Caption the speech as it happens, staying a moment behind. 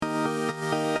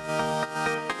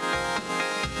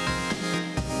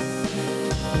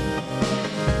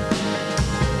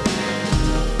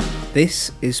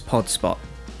This is Podspot,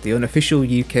 the unofficial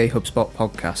UK HubSpot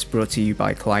podcast brought to you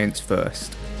by Clients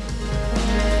First.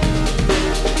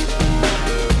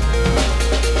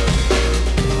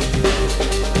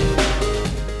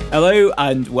 Hello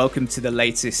and welcome to the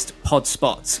latest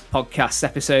Podspot podcast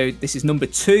episode. This is number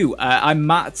 2. I'm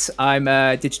Matt. I'm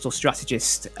a digital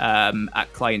strategist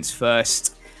at Clients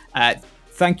First.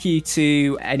 Thank you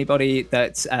to anybody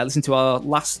that listened to our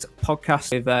last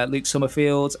podcast with Luke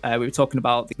Summerfield. We were talking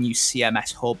about the new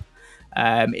CMS Hub.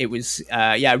 It was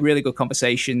a really good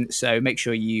conversation. So make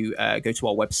sure you go to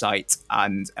our website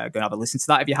and go and have a listen to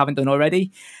that if you haven't done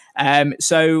already.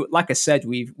 So like I said,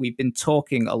 we've been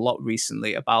talking a lot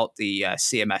recently about the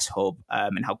CMS Hub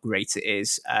and how great it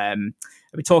is. I've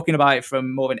been talking about it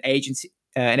from more of an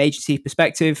agency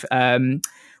perspective.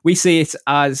 We see it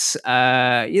as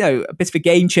a bit of a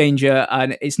game changer,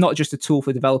 and it's not just a tool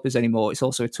for developers anymore. It's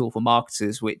also a tool for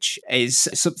marketers, which is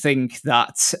something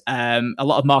that a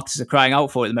lot of marketers are crying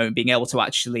out for at the moment, being able to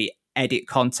actually edit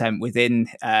content within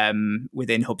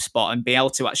HubSpot and be able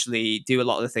to actually do a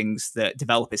lot of the things that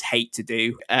developers hate to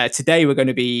do. Today, we're going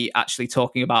to be actually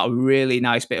talking about a really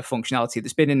nice bit of functionality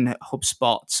that's been in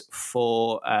HubSpot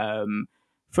for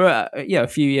a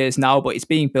few years now, but it's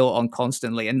being built on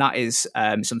constantly, and that is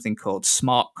something called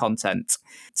smart content.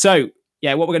 So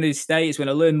what we're going to do today is we're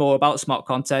going to learn more about smart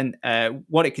content,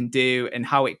 what it can do, and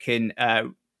how it can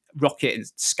rocket and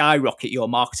skyrocket your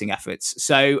marketing efforts.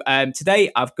 So today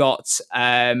I've got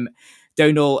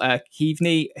Donal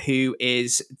Keaveney, who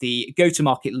is the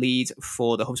go-to-market lead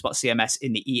for the HubSpot CMS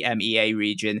in the EMEA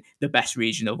region, the best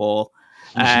region of all.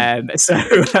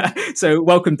 So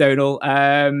welcome, Donal.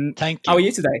 Thank you. How are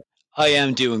you today? I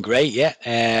am doing great.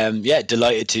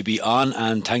 Delighted to be on,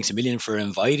 and thanks a million for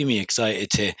inviting me. Excited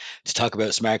to talk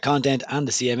about smart content and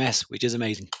the CMS, which is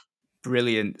amazing.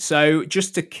 Brilliant. So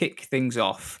just to kick things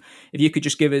off, if you could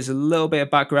just give us a little bit of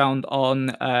background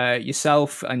on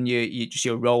yourself and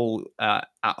your role at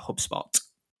HubSpot.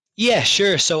 Yeah,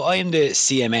 sure. So I am the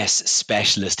CMS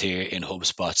specialist here in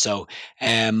HubSpot. So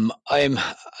I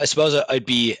suppose I'd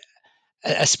be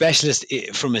a specialist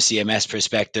from a CMS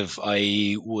perspective.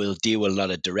 I will deal with a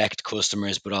lot of direct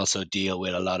customers, but also deal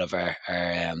with a lot of our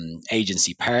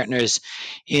agency partners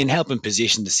in helping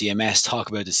position the CMS, talk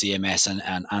about the CMS,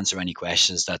 and answer any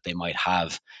questions that they might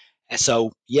have.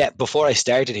 So, before I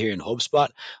started here in HubSpot,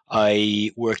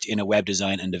 I worked in a web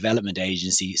design and development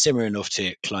agency, similar enough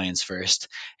to Clients First,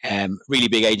 really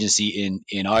big agency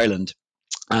in Ireland,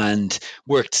 and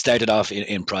started off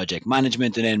in project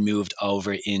management and then moved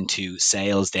over into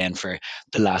sales then for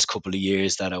the last couple of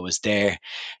years that I was there.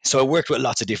 So I worked with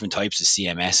lots of different types of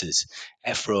CMSs,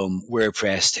 from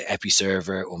WordPress to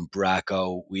Episerver,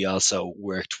 Umbraco. We also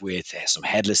worked with some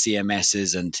headless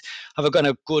CMSs, and have a kind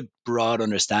of good broad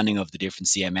understanding of the different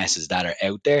CMSs that are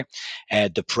out there,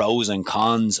 the pros and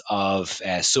cons of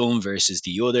some versus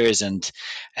the others, and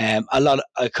I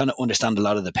kind of understand a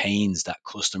lot of the pains that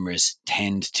customers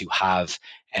tend to have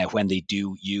when they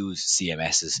do use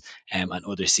CMSs and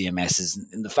other CMSs,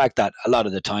 and the fact that a lot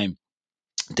of the time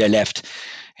they're left,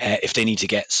 if they need to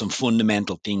get some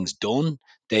fundamental things done,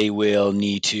 they will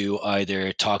need to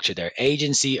either talk to their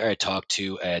agency or talk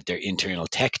to their internal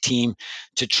tech team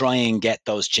to try and get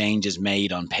those changes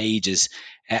made on pages.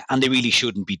 And they really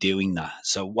shouldn't be doing that.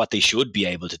 So what they should be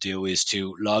able to do is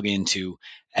to log into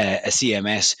a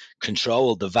CMS,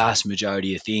 control the vast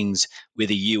majority of things with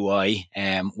a UI,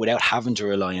 without having to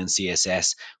rely on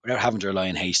CSS, without having to rely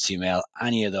on HTML,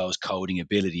 any of those coding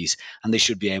abilities, and they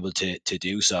should be able to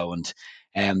do so.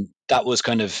 And that was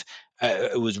kind of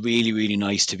it was really, really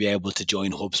nice to be able to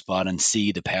join HubSpot and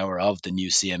see the power of the new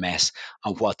CMS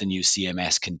and what the new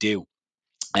CMS can do.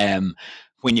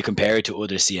 When you compare it to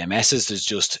other CMSs,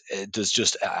 there's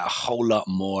just a whole lot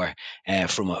more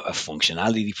from a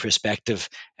functionality perspective,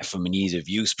 from an ease of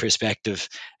use perspective,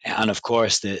 and of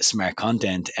course the smart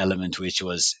content element, which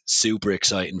was super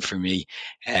exciting for me.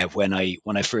 When I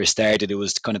first started, it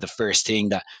was kind of the first thing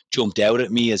that jumped out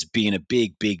at me as being a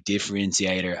big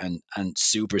differentiator and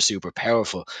super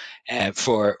powerful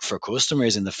for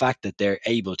customers, and the fact that they're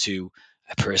able to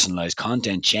personalized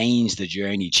content, change the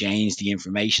journey, change the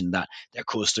information that their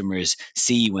customers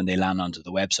see when they land onto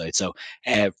the website. So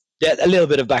a little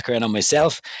bit of background on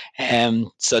myself.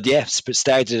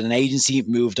 Started an agency,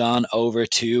 moved on over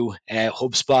to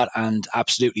HubSpot, and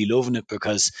absolutely loving it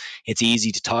because it's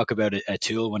easy to talk about a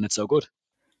tool when it's so good.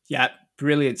 Yeah,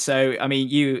 brilliant. So, I mean,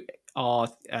 you are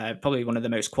probably one of the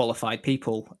most qualified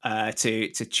people to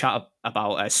chat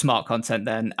about smart content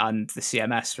then and the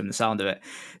CMS from the sound of it.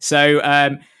 So,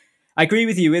 I agree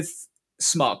with you with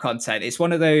smart content. It's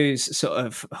one of those sort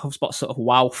of HubSpot sort of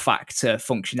wow factor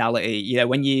functionality. You know,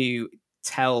 when you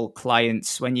tell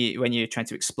clients, when you're trying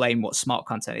to explain what smart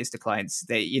content is to clients,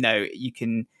 they, you know, you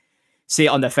can see it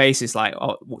on their faces, like,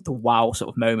 oh, the wow sort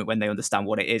of moment when they understand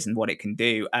what it is and what it can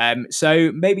do.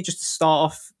 So maybe just to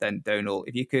start off, then Donal,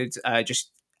 if you could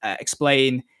just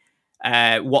explain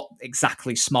what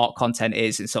exactly smart content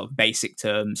is in sort of basic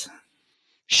terms.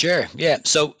 Sure. Yeah.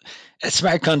 So,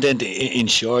 smart content, in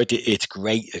short, it's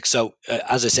great. So,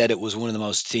 as I said, it was one of the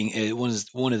most thing.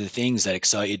 One of the things that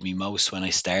excited me most when I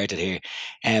started here.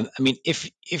 I mean,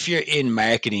 if you're in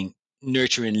marketing,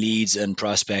 nurturing leads and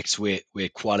prospects with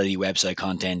quality website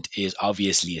content is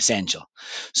obviously essential.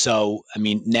 So, I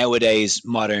mean, nowadays,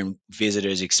 modern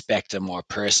visitors expect a more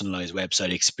personalized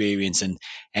website experience, and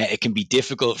it can be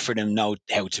difficult for them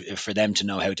to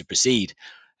know how to proceed.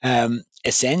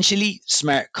 Essentially,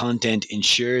 smart content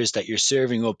ensures that you're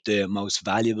serving up the most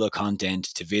valuable content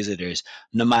to visitors,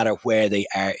 no matter where they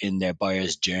are in their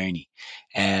buyer's journey.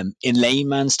 In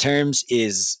layman's terms,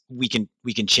 is we can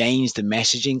change the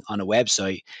messaging on a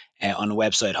website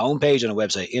homepage, on a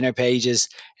website inner pages,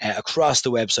 across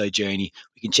the website journey.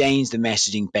 We can change the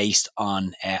messaging based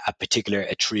on a particular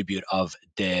attribute of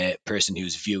the person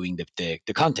who's viewing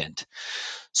the content.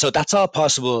 So that's all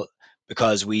possible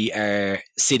because we are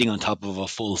sitting on top of a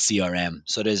full CRM.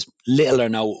 So there's little or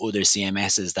no other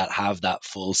CMSs that have that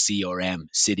full CRM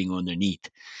sitting underneath.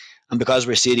 And because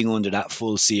we're sitting under that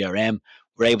full CRM,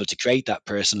 we're able to create that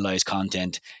personalized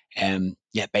content,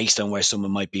 yeah, based on where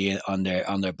someone might be on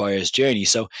their buyer's journey.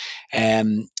 So,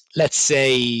 let's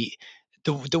say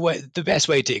the best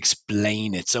way to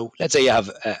explain it. So let's say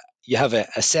you have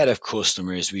a set of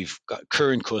customers. We've got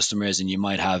current customers, and you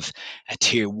might have a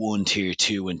tier one, tier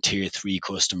two, and tier three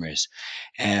customers.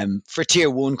 For tier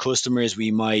one customers,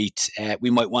 we might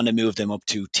want to move them up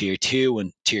to tier two,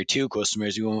 and tier two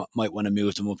customers might want to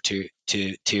move them up to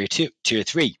tier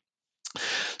three.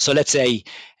 So let's say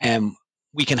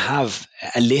we can have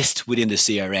a list within the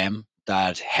CRM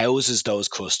that houses those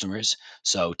customers.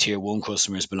 So tier one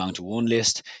customers belong to one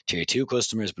list, tier two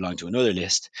customers belong to another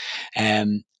list.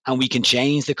 And we can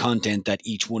change the content that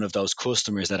each one of those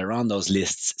customers that are on those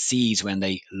lists sees when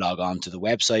they log on to the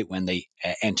website, when they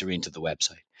enter into the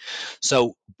website.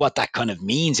 So what that kind of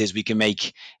means is we can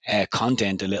make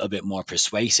content a little bit more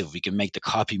persuasive. We can make the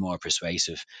copy more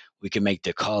persuasive. We can make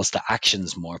the calls to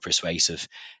actions more persuasive.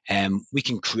 We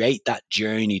can create that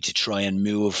journey to try and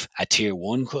move a tier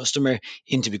one customer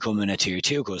into becoming a tier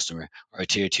two customer, or a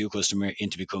tier two customer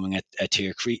into becoming a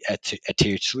tier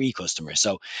three customer.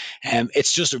 So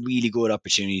it's just a really good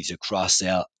opportunity to cross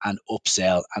sell and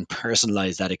upsell and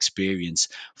personalize that experience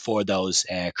for those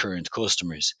current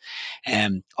customers.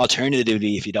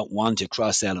 Alternatively, if you don't want to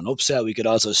cross sell and upsell, we could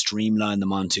also streamline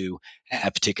them onto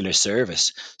a particular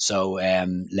service. So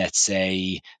let's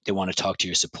say they want to talk to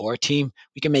your support team.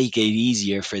 We can make it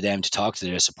easier for them to talk to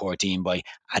their support team by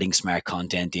adding smart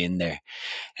content in there.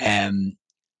 Um,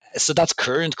 so that's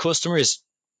current customers.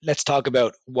 Let's talk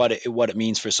about what it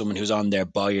means for someone who's on their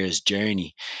buyer's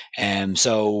journey.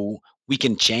 So we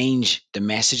can change the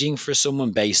messaging for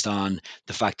someone based on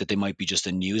the fact that they might be just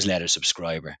a newsletter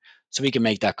subscriber. So we can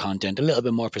make that content a little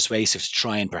bit more persuasive to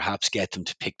try and perhaps get them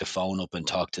to pick the phone up and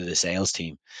talk to the sales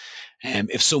team.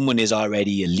 If someone is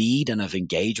already a lead and have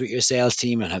engaged with your sales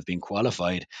team and have been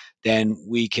qualified, then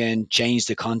we can change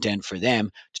the content for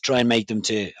them to try and make them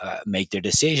to make their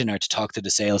decision or to talk to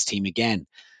the sales team again.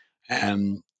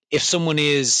 Um, if someone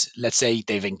is, let's say,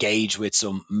 they've engaged with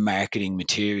some marketing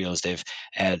materials, they've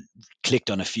uh,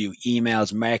 clicked on a few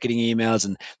emails, marketing emails,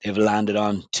 and they've landed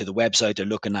on to the website. They're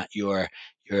looking at your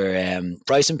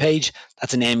pricing page.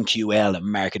 That's an MQL, a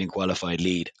marketing qualified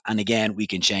lead. And again, we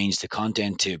can change the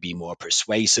content to be more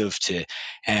persuasive, to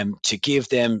give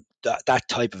them that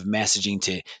type of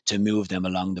messaging to move them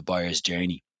along the buyer's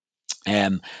journey.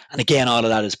 And again, all of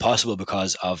that is possible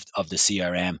because of the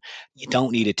CRM. You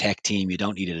don't need a tech team. You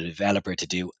don't need a developer to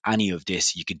do any of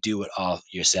this. You can do it all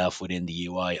yourself within the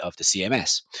UI of the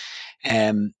CMS.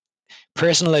 Um,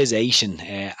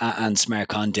 Personalization and smart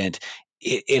content,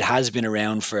 it has been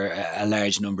around for a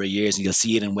large number of years, and you'll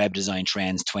see it in Web Design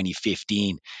Trends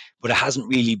 2015, but it hasn't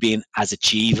really been as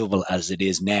achievable as it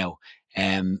is now.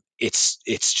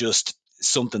 It's just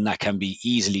something that can be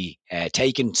easily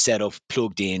taken, set up,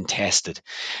 plugged in, tested.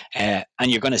 And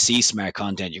you're going to see smart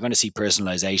content, you're going to see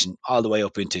personalization all the way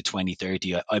up into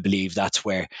 2030. I believe that's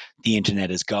where the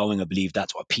internet is going. I believe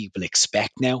that's what people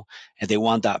expect now, and they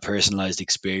want that personalized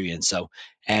experience. So,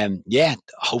 yeah,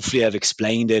 hopefully I've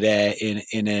explained it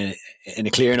in a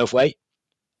clear enough way.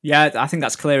 Yeah, I think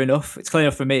that's clear enough. It's clear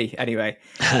enough for me, anyway.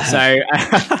 So,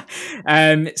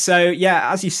 so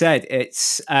yeah, as you said,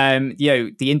 it's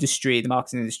the industry, the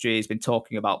marketing industry, has been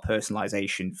talking about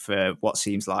personalization for what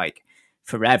seems like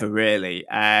forever, really.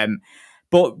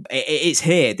 But it's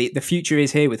here. The future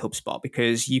is here with HubSpot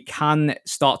because you can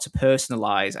start to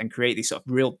personalize and create these sort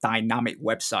of real dynamic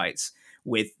websites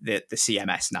with the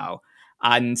CMS now.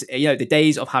 And the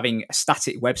days of having a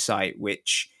static website,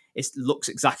 which it looks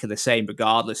exactly the same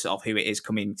regardless of who it is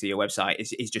coming to your website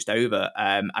is just over.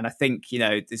 And I think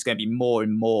there's going to be more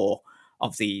and more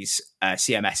of these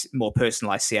CMS, more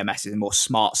personalized CMSs and more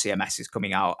smart CMSs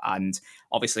coming out. And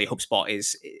obviously, HubSpot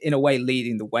is in a way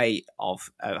leading the way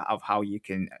of how you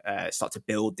can start to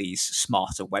build these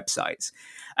smarter websites.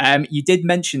 You did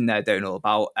mention there, Donal,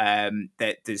 about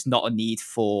that there's not a need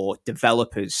for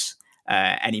developers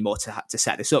anymore to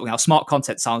set this up. Now, smart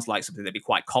content sounds like something that'd be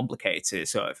quite complicated to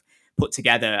sort of put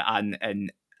together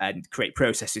and create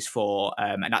processes for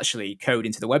and actually code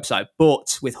into the website.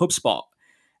 But with HubSpot,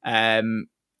 um,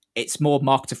 it's more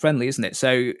marketer friendly, isn't it?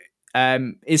 So,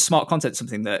 is smart content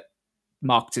something that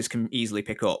marketers can easily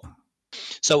pick up?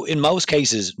 So in most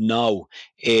cases, no.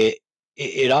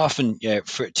 It often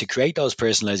to create those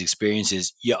personalized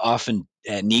experiences, you often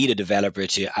need a developer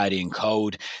to add in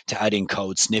code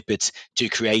snippets to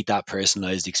create that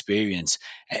personalized experience.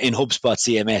 In HubSpot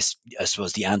CMS, I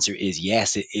suppose the answer is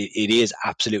yes. It is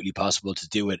absolutely possible to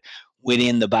do it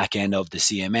within the back end of the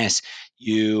CMS.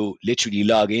 You literally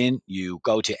log in, you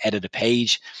go to edit a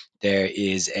page. There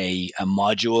is a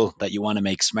module that you want to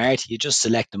make smart. You just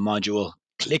select the module,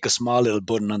 click a small little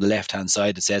button on the left hand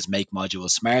side that says make module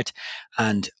smart,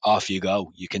 and off you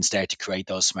go. You can start to create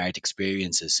those smart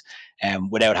experiences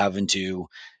without having to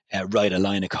write a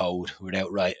line of code, without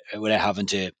having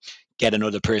to get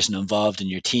another person involved in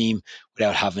your team,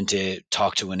 without having to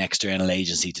talk to an external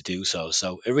agency to do so.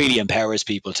 So it really empowers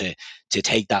people to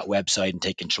take that website and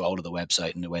take control of the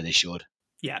website in the way they should.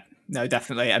 Yeah, no,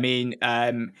 definitely. I mean,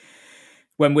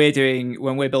 when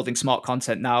we're building smart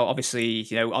content now, obviously,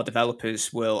 our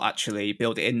developers will actually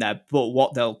build it in there. But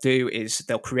what they'll do is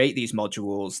they'll create these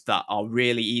modules that are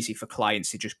really easy for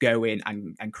clients to just go in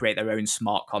and create their own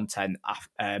smart content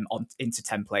on into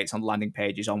templates on landing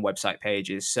pages, on website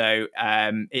pages. So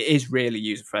it is really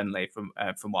user friendly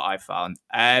from what I've found.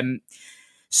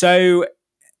 So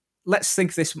let's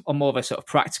think this on more of a sort of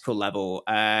practical level.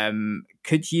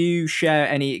 Could you share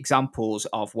any examples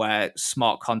of where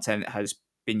smart content has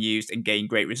been used and gained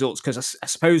great results? Because I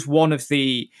suppose one of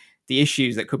the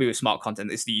issues that could be with smart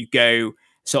content is that you go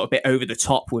sort of a bit over the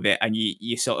top with it, and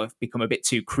you sort of become a bit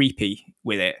too creepy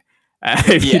with it.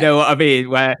 If you Yeah. know what I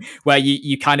mean, where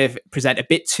you kind of present a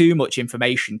bit too much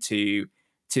information to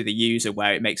the user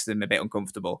where it makes them a bit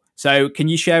uncomfortable. So can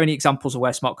you share any examples of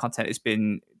where smart content has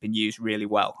been used really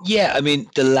well? Yeah, I mean,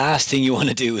 the last thing you want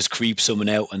to do is creep someone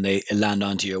out when they land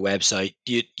onto your website.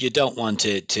 You don't want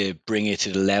to bring it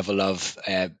to the level of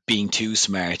being too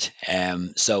smart.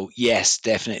 So yes,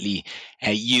 definitely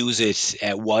use it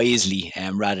wisely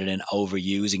rather than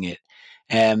overusing it.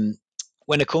 Um,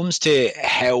 when it comes to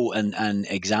how and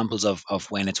examples of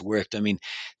when it's worked, I mean,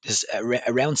 there's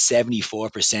around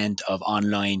 74% of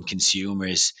online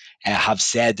consumers have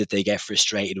said that they get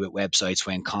frustrated with websites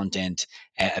when content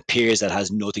appears that has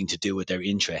nothing to do with their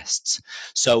interests.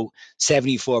 So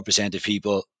 74% of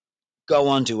people go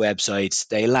onto websites,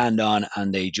 they land on,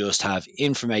 and they just have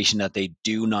information that they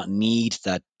do not need,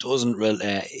 that isn't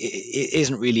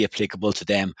really applicable to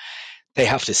them. They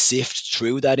have to sift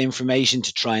through that information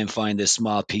to try and find the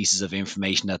small pieces of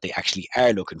information that they actually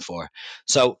are looking for.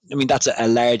 So, I mean, that's a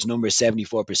large number,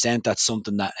 74%. That's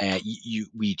something that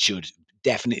we should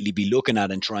definitely be looking at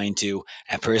and trying to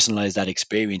personalize that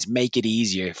experience, make it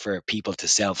easier for people to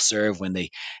self-serve when they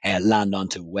land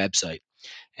onto a website.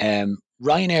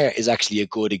 Ryanair is actually a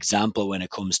good example when it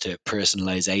comes to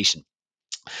personalization.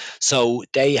 So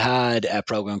they had a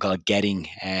program called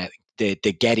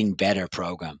the Getting Better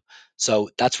program.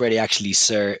 So that's where they actually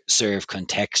serve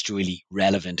contextually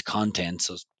relevant content,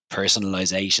 so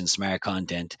personalization, smart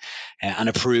content, and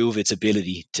improve its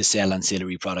ability to sell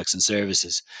ancillary products and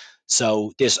services.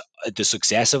 So the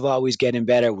success of Always Getting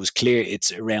Better was clear.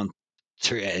 It's around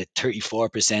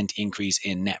 34% increase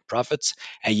in net profits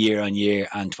a year on year,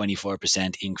 and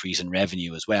 24% increase in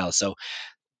revenue as well. So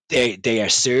they are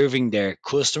serving their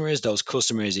customers. Those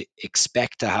customers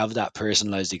expect to have that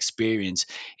personalized experience.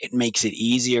 It makes it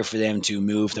easier for them to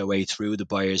move their way through the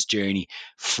buyer's journey,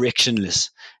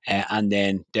 frictionless, and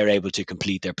then they're able to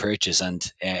complete their purchase. And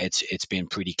it's been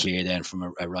pretty clear then from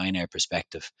a Ryanair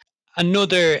perspective.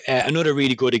 Another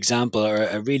really good example, or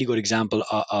a really good example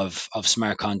of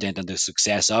smart content and the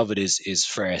success of it is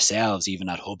for ourselves, even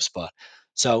at HubSpot.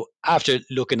 So after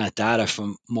looking at data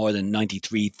from more than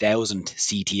 93,000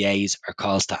 CTAs, or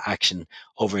calls to action,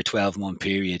 over a 12-month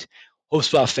period,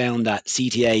 HubSpot found that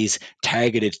CTAs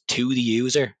targeted to the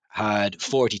user had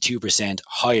 42%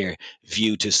 higher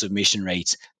view to submission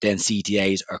rates than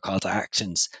CTAs, or call to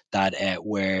actions, that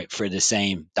were the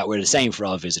same for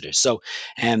all visitors. So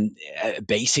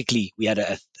basically, we had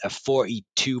a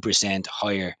 42%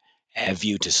 higher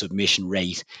view to submission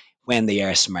rate when they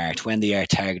are smart, when they are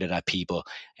targeted at people,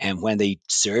 and when they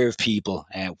serve people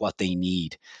what they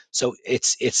need. So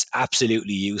it's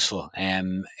absolutely useful.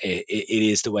 It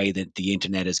is the way that the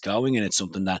internet is going, and it's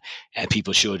something that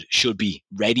people should be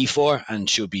ready for, and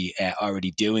should be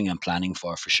already doing and planning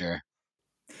for sure.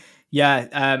 Yeah,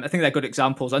 I think they're good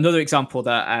examples. Another example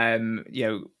that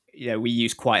we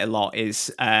use quite a lot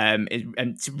and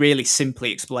to really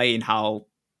simply explain how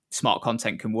smart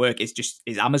content can work is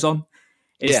Amazon.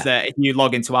 Is Yeah. that if you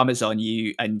log into Amazon,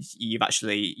 you've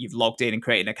logged in and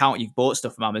created an account, you've bought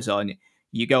stuff from Amazon,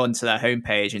 you go onto their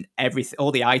homepage, and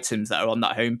all the items that are on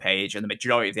that homepage, and the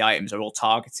majority of the items are all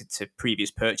targeted to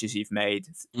previous purchases you've made,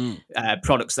 Mm.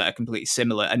 products that are completely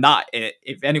similar. And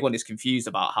if anyone is confused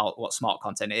about what smart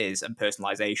content is and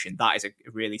personalization, that is a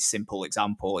really simple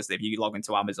example. Is that if you log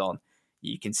into Amazon,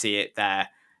 you can see it there.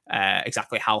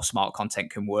 Exactly how smart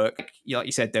content can work. Like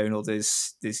you said, Donald,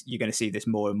 there's you're going to see this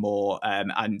more and more,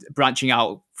 and branching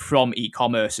out from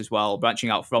e-commerce as well, branching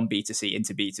out from B2C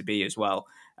into B2B as well.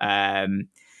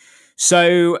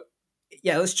 So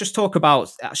yeah, let's just talk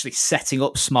about actually setting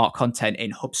up smart content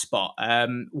in HubSpot.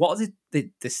 What are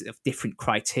the sort of different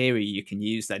criteria you can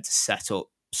use then to set up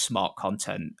smart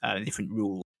content, different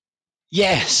rules?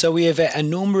 Yeah, so we have a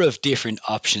number of different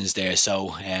options there.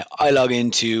 So I log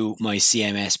into my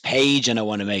CMS page and I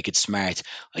want to make it smart.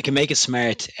 I can make it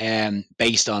smart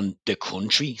based on the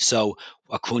country. So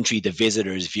what country the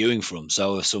visitor is viewing from.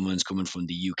 So if someone's coming from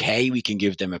the UK, we can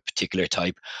give them a particular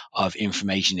type of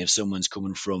information. If someone's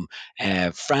coming from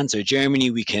France or Germany,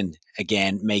 we can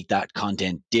again make that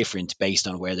content different based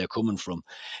on where they're coming from.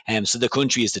 So the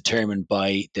country is determined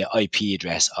by the IP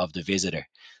address of the visitor.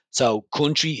 So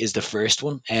country is the first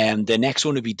one, and the next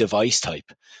one would be device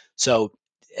type. So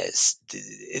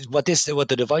what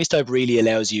the device type really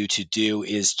allows you to do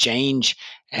is change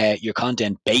your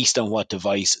content based on what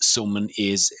device someone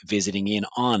is visiting in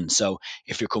on. So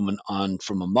if you're coming on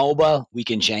from a mobile, we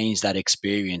can change that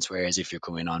experience. Whereas if you're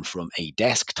coming on from a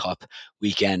desktop,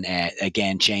 we can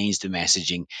again change the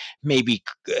messaging, maybe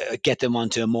get them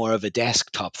onto more of a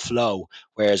desktop flow.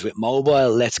 Whereas with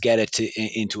mobile, let's get it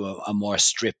into a more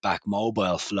stripped back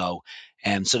mobile flow.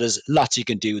 So there's lots you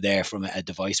can do there from a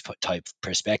device type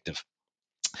perspective.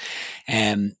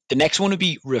 The next one would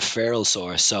be referral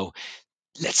source. So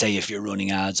let's say if you're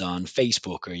running ads on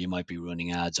Facebook, or you might be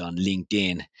running ads on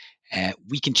LinkedIn,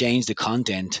 we can change the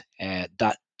content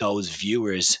that those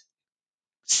viewers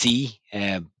see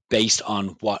based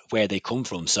on where they come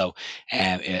from. So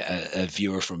a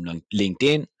viewer from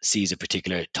LinkedIn sees a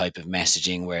particular type of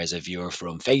messaging, whereas a viewer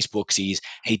from Facebook sees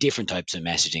a different types of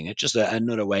messaging. It's just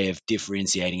another way of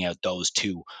differentiating out those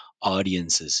two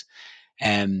audiences.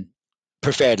 Um,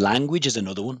 Preferred language is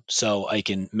another one. So I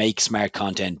can make smart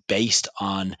content based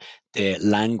on the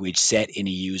language set in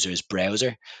a user's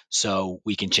browser. So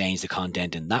we can change the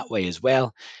content in that way as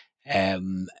well.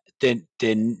 Um, the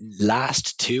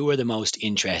last two are the most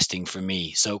interesting for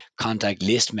me. So contact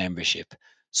list membership.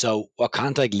 So what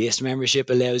contact list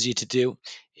membership allows you to do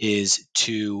is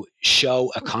to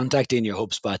show a contact in your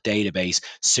HubSpot database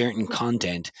certain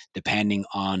content depending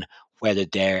on whether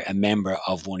they're a member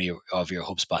of one of your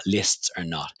HubSpot lists or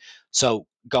not. So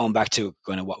going back to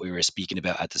kind of what we were speaking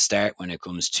about at the start, when it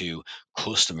comes to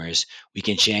customers, we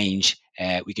can change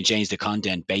the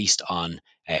content based on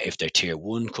if they're tier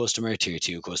one customer, tier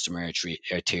two customer,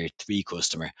 or tier three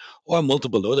customer, or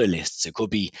multiple other lists. It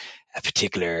could be a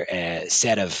particular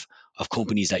set of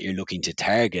companies that you're looking to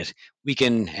target. We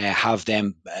can have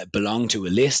them belong to a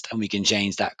list, and we can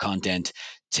change that content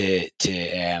to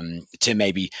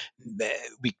maybe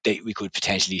we could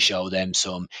potentially show them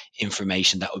some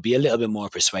information that would be a little bit more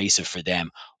persuasive for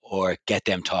them, or get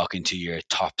them talking to your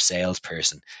top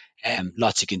salesperson.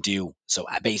 Lots you can do. So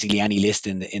basically, any list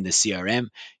in the CRM,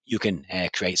 you can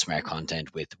create smart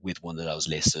content with one of those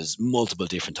lists. There's multiple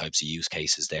different types of use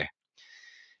cases there.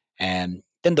 Then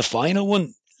the final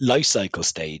one, life cycle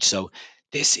stage. So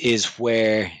this is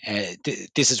where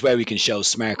we can show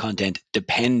smart content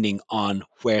depending on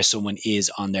where someone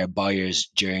is on their buyer's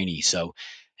journey. So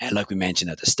And like we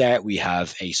mentioned at the start, we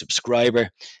have a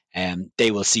subscriber, and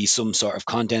they will see some sort of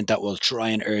content that will try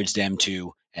and urge them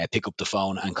to pick up the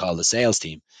phone and call the sales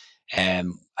team.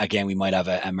 Again, we might have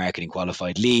a marketing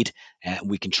qualified lead, and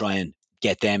we can try and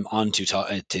get them on to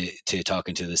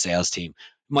talking to the sales team.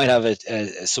 We might have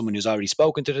someone who's already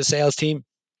spoken to the sales team,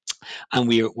 and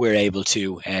we're able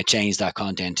to change that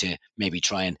content to maybe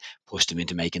try and push them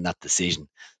into making that decision.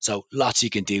 So lots you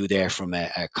can do there from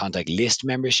a contact list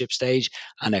membership stage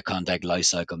and a contact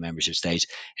lifecycle membership stage.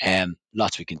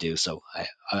 Lots we can do. So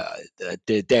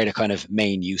they're the kind of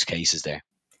main use cases there.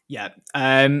 Yeah,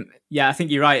 yeah, I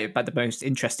think you're right. But the most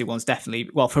interesting one's definitely,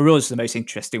 well, for us, the most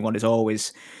interesting one is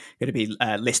always going to be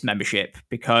list membership,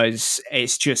 because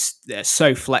it's just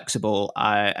so flexible,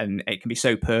 and it can be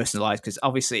so personalized. Because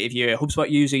obviously, if you're a HubSpot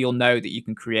user, you'll know that you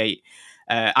can create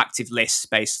active lists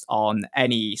based on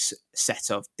any set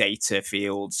of data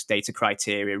fields, data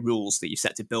criteria, rules that you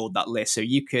set to build that list. So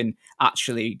you can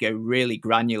actually go really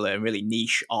granular and really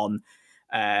niche on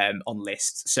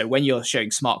lists. So when you're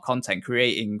showing smart content,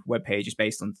 creating web pages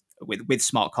based on with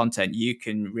smart content, you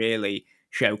can really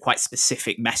show quite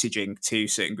specific messaging to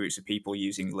certain groups of people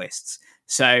using lists.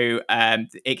 So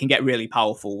it can get really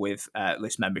powerful with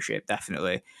list membership,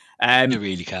 definitely. It Um,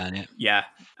 really can, yeah.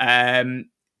 yeah.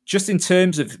 Just in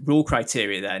terms of rule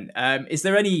criteria, then, is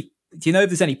there any? Do you know if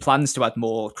there's any plans to add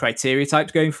more criteria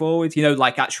types going forward? You know,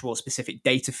 like actual specific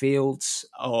data fields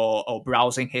or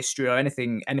browsing history or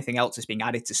anything else that's being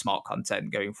added to smart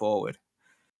content going forward?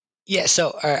 Yeah,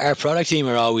 so our product team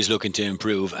are always looking to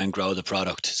improve and grow the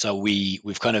product. So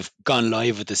we've kind of gone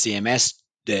live with the CMS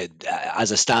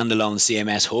as a standalone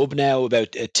CMS hub now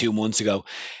about 2 months ago.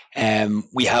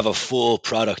 We have a full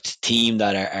product team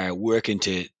that are working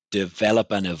to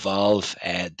develop and evolve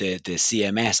the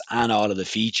CMS and all of the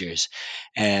features.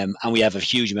 And we have a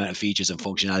huge amount of features and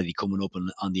functionality coming up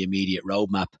on the immediate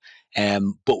roadmap.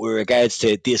 But with regards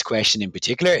to this question in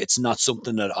particular, it's not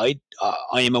something that I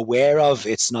am aware of.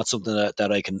 It's not something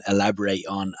that I can elaborate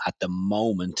on at the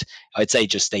moment. I'd say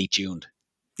just stay tuned.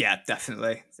 Yeah,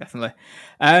 definitely, definitely.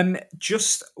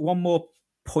 Just one more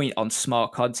point on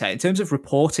smart content. In terms of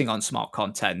reporting on smart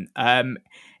content,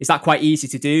 is that quite easy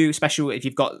to do, especially if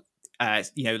you've got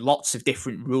lots of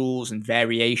different rules and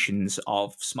variations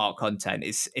of smart content?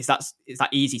 Is that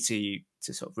easy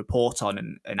to sort of report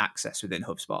on and access within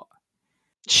HubSpot?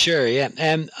 Sure, yeah.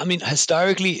 I mean,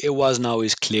 historically, it wasn't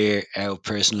always clear how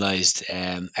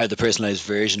the personalized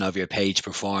version of your page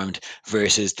performed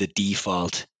versus the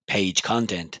default page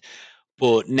content.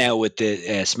 But now with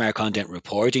the smart content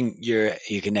reporting,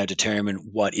 you can now determine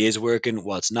what is working,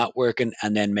 what's not working,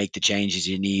 and then make the changes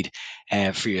you need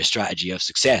for your strategy of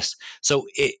success. So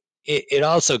it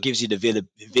also gives you the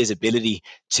visibility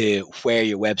to where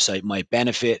your website might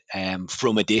benefit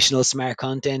from additional smart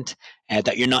content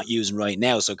that you're not using right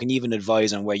now. So it can even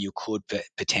advise on where you could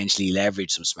potentially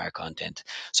leverage some smart content.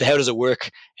 So how does it work?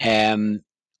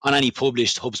 On any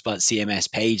published HubSpot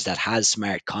CMS page that has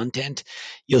smart content,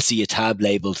 you'll see a tab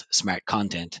labeled Smart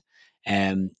Content.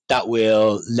 That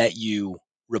will let you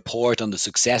report on the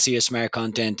success of your smart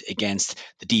content against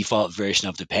the default version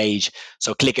of the page.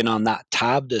 So clicking on that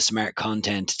tab, the Smart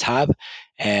Content tab,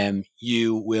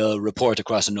 you will report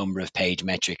across a number of page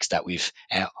metrics that we've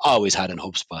always had in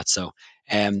HubSpot. So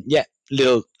yeah,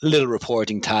 little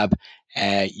reporting tab.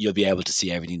 You'll be able to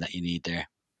see everything that you need there.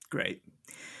 Great.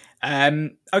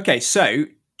 Okay, so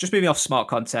just moving off smart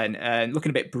content and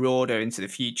looking a bit broader into the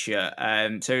future.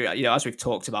 So, as we've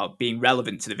talked about, being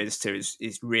relevant to the visitor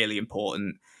is really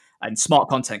important, and smart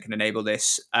content can enable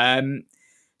this.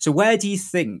 So, where do you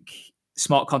think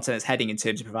smart content is heading in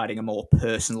terms of providing a more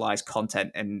personalized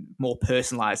content and more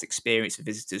personalized experience for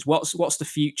visitors? What's the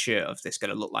future of this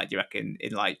going to look like? Do you reckon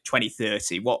in like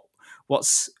 2030?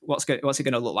 What's it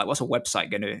going to look like? What's a website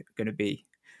going to be?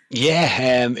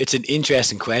 Yeah, it's an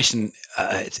interesting question.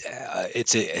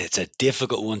 It's a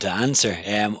difficult one to answer.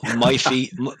 My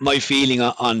feeling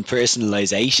on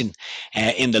personalization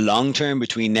in the long term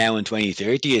between now and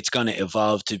 2030, it's going to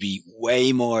evolve to be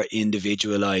way more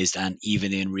individualized and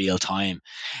even in real time.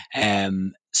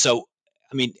 So,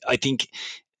 I mean, I think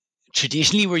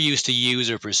traditionally we're used to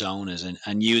user personas,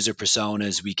 and user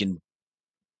personas we can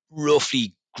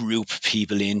roughly group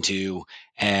people into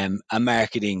a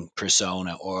marketing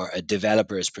persona or a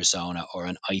developer's persona or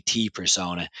an IT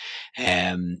persona,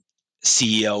 um,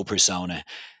 CEO persona.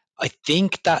 I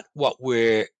think that what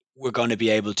we're going to be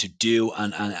able to do,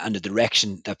 and the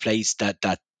direction that place that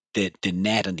the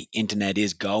net and the internet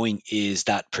is going, is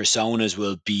that personas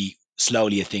will be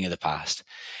slowly a thing of the past.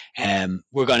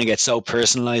 We're going to get so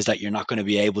personalized that you're not going to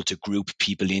be able to group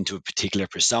people into a particular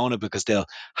persona because they'll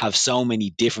have so many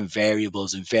different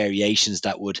variables and variations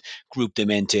that would group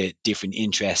them into different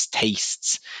interests,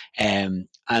 tastes. And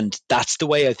that's the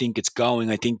way I think it's going.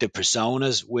 I think the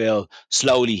personas will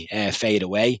slowly fade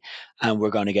away, and we're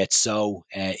going to get so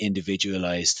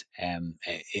individualized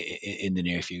in the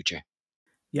near future.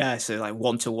 Yeah, so like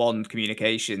one-to-one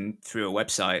communication through a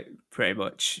website, pretty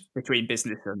much between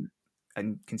business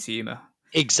and consumer.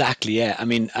 Exactly, yeah. I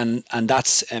mean, and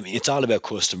that's, I mean, it's all about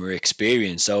customer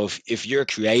experience. So if you're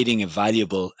creating a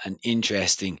valuable and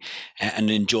interesting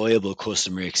and enjoyable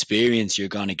customer experience, you're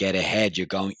going to get ahead. You're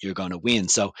going to win.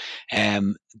 So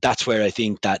that's where I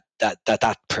think that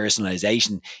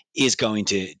personalization is going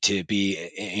to be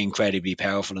incredibly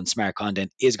powerful, and smart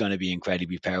content is going to be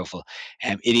incredibly powerful.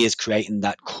 It is creating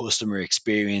that customer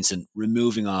experience and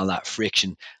removing all that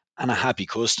friction, and a happy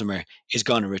customer is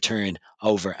going to return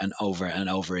over and over and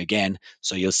over again.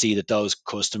 So you'll see that those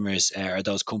customers or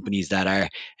those companies that are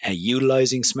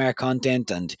utilizing smart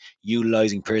content and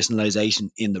utilizing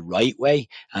personalization in the right way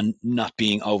and not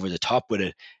being over the top with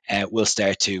it will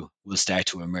start to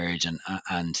emerge, and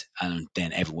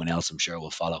then everyone else, I'm sure,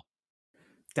 will follow.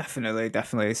 Definitely,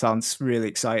 definitely. It sounds really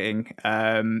exciting.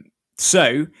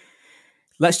 So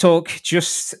let's talk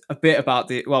just a bit about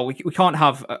the. Well, we can't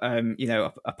have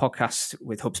a podcast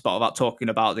with HubSpot without talking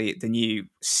about the new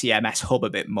CMS hub a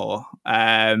bit more,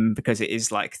 because it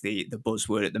is like the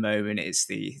buzzword at the moment. It's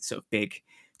the sort of big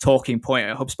talking point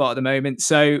at HubSpot at the moment.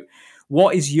 So,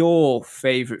 what is your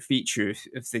favorite feature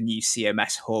of the new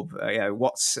CMS hub?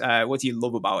 What do you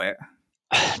love about it?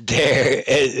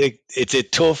 It's a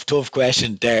tough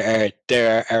question.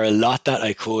 There are a lot that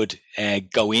I could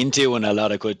go into, and a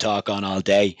lot I could talk on all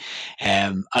day.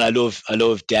 And I love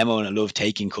demo, and I love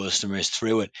taking customers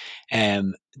through it.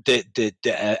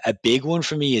 A big one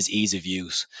for me is ease of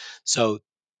use. So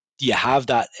you have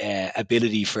that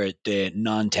ability for the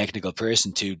non-technical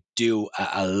person to do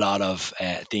a lot of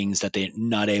things that they're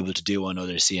not able to do on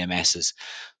other CMSs.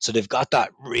 So they've got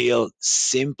that real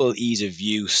simple ease of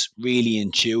use, really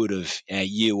intuitive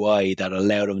UI that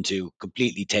allow them to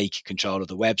completely take control of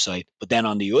the website. But then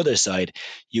on the other side,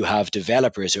 you have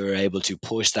developers who are able to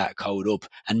push that code up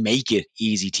and make it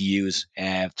easy to use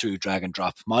through drag and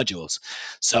drop modules.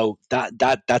 So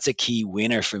that's a key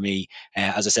winner for me.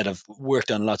 As I said, I've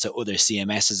worked on lots of other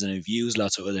CMSs and I've used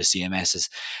lots of other CMSs,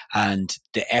 and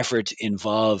the effort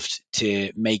involved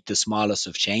to make the smallest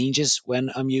of changes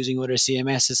when I'm using other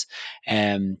CMSs,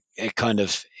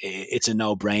 it's a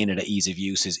no-brainer that ease of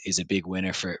use is a big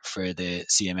winner for the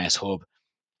CMS hub.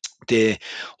 The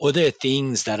other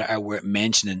things that are worth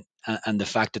mentioning, and the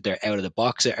fact that they're out of the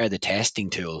box, are the testing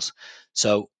tools.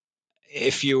 So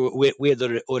if you with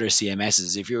other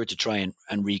CMSs, if you were to try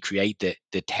and recreate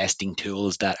the testing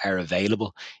tools that are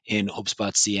available in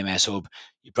HubSpot CMS Hub,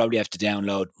 you probably have to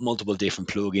download multiple different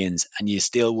plugins, and you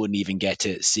still wouldn't even get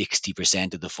to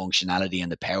 60% of the functionality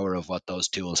and the power of what those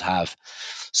tools have.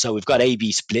 So we've got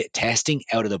A/B split testing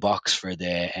out of the box for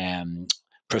the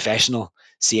professional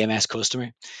CMS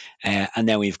customer, and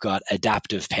then we've got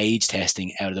adaptive page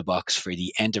testing out of the box for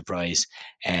the enterprise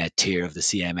tier of the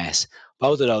CMS.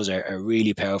 Both of those are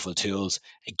really powerful tools.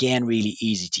 Again, really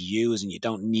easy to use, and you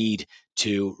don't need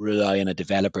to rely on a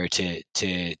developer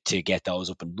to get those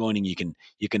up and running. You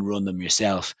can run them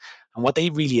yourself. And what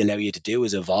they really allow you to do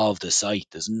is evolve the site.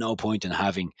 There's no point in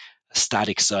having a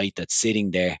static site that's sitting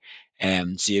there.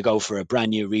 So you go for a brand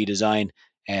new redesign.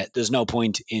 There's no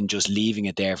point in just leaving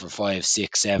it there for 5,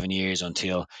 6, 7 years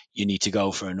until you need to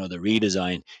go for another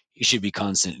redesign. You should be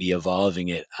constantly evolving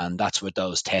it, and that's what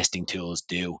those testing tools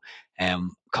do.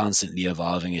 Constantly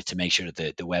evolving it to make sure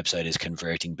that the website is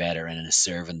converting better and is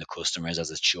serving the customers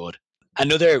as it should.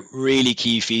 Another really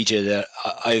key feature that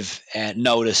I've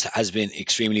noticed has been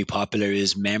extremely popular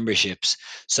is memberships.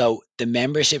 So the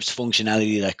memberships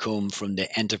functionality that come from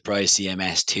the enterprise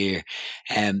CMS tier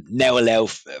now allow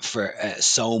for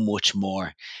so much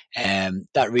more.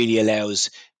 That really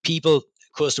allows people,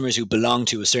 customers who belong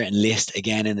to a certain list,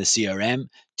 again in the CRM,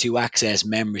 to access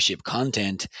membership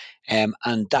content, and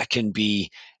that can be,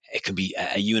 it can be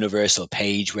a universal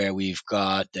page where we've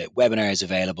got the webinars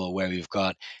available, where we've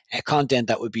got content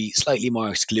that would be slightly more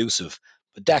exclusive.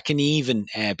 But that can even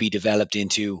be developed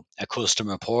into a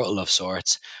customer portal of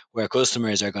sorts, where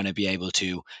customers are going to be able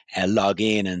to log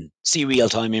in and see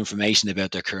real-time information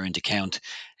about their current account.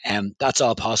 That's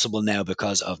all possible now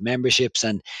because of memberships,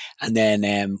 and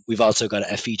then we've also got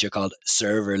a feature called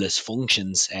serverless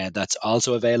functions that's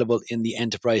also available in the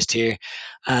enterprise tier.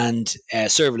 And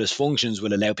serverless functions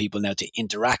will allow people now to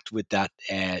interact with that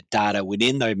data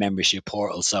within their membership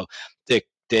portal. So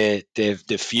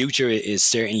the future is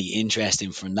certainly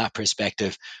interesting from that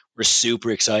perspective. We're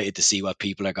super excited to see what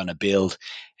people are going to build.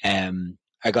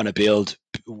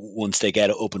 Once they get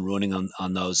up and running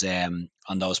on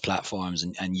those platforms,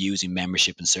 and using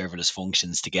membership and serverless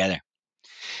functions together.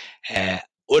 Uh,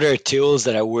 Other tools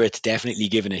that are worth definitely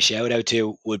giving a shout out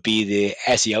to would be the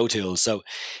SEO tools. So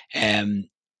um,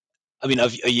 I mean,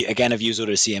 I've used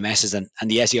other CMSs,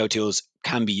 and the SEO tools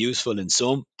can be useful in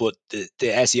some, but the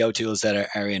SEO tools that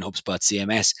are in HubSpot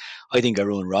CMS, I think,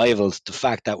 are unrivaled. The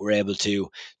fact that we're able to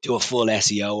do a full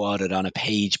SEO audit on a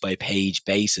page by page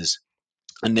basis,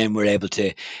 and then we're able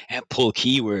to pull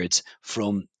keywords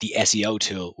from the SEO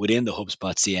tool within the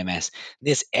HubSpot CMS.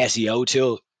 This SEO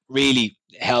tool really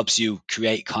helps you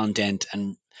create content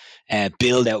and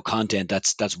build out content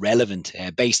that's relevant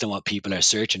based on what people are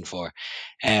searching for.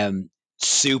 Um,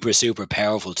 super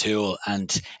powerful tool,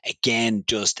 and again,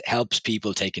 just helps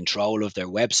people take control of their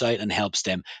website and helps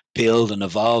them build and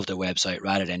evolve their website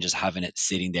rather than just having it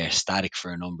sitting there static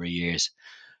for a number of years.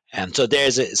 So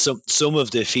there's some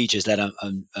of the features that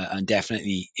I'm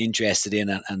definitely interested in,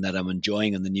 and that I'm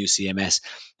enjoying on the new CMS.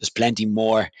 There's plenty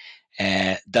more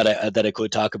that I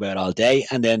could talk about all day,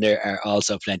 and then there are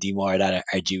also plenty more that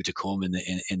are due to come in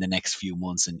the next few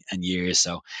months and years.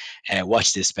 So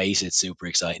watch this space; it's super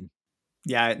exciting.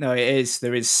 Yeah, no, it is.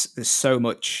 There's so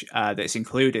much that's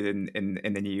included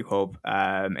in the new hub,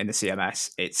 in the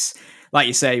CMS. It's like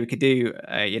you say, we could do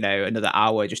another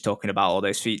hour just talking about all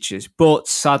those features, but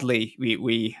sadly,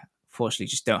 we fortunately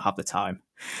just don't have the time.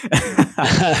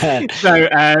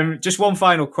 So, just one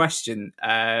final question.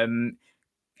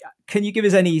 Can you give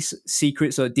us any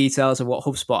secrets or details of what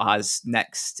HubSpot has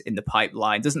next in the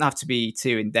pipeline? Doesn't have to be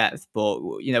too in depth, but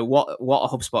what are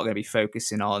HubSpot going to be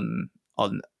focusing on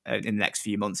in the next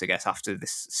few months, I guess, after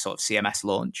this sort of CMS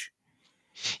launch?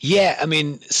 Yeah, I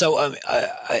mean, so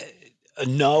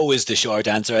no is the short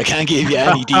answer. I can't give you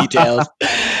any details.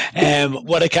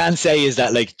 What I can say is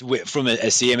that, like, from a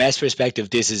CMS perspective,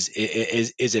 this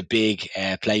is a big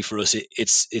play for us.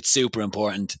 It's super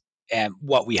important.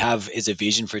 What we have is a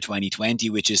vision for 2020,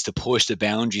 which is to push the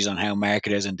boundaries on how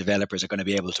marketers and developers are going to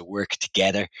be able to work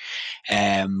together.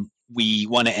 We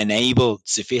want to enable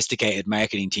sophisticated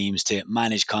marketing teams to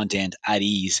manage content at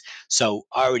ease. So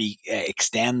already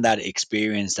extend that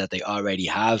experience that they already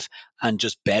have, and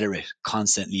just better it,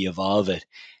 constantly evolve it.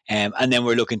 And then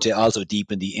we're looking to also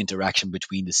deepen the interaction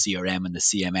between the CRM and the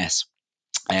CMS.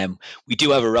 We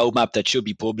do have a roadmap that should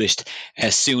be published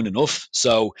soon enough,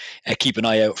 so keep an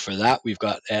eye out for that. We've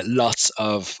got lots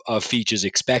of features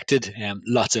expected,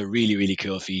 lots of really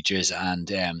cool features,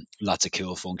 and lots of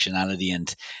cool functionality,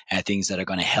 and things that are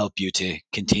going to help you to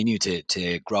continue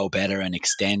to grow better and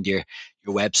extend your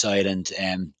website,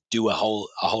 and do a whole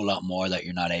lot more that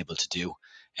you're not able to do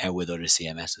with other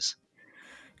CMSs.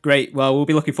 Great. Well, we'll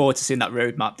be looking forward to seeing that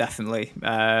roadmap, definitely.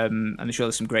 I'm sure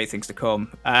there's some great things to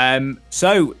come.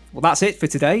 So that's it for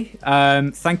today.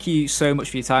 Thank you so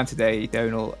much for your time today,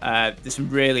 Donal. There's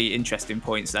some really interesting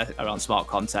points there around smart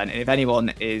content. And if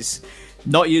anyone is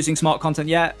not using smart content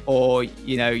yet, or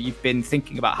you've been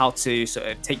thinking about how to sort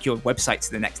of take your website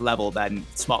to the next level, then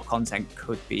smart content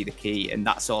could be the key, and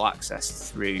that's all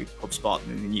accessed through HubSpot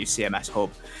and the new CMS hub.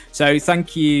 So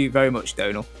thank you very much,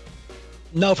 Donal.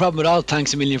 No problem at all.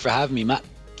 Thanks a million for having me, Matt.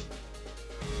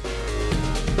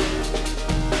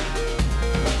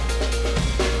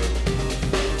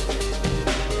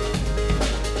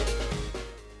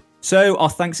 So our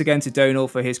thanks again to Donal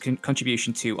for his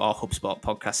contribution to our HubSpot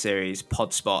podcast series,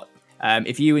 PodSpot.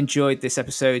 If you enjoyed this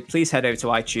episode, please head over to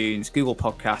iTunes, Google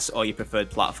Podcasts, or your preferred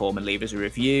platform and leave us a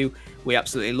review. We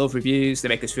absolutely love reviews. They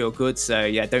make us feel good. So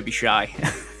yeah, don't be shy.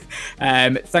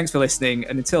 Thanks for listening.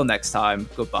 And until next time,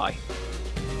 goodbye.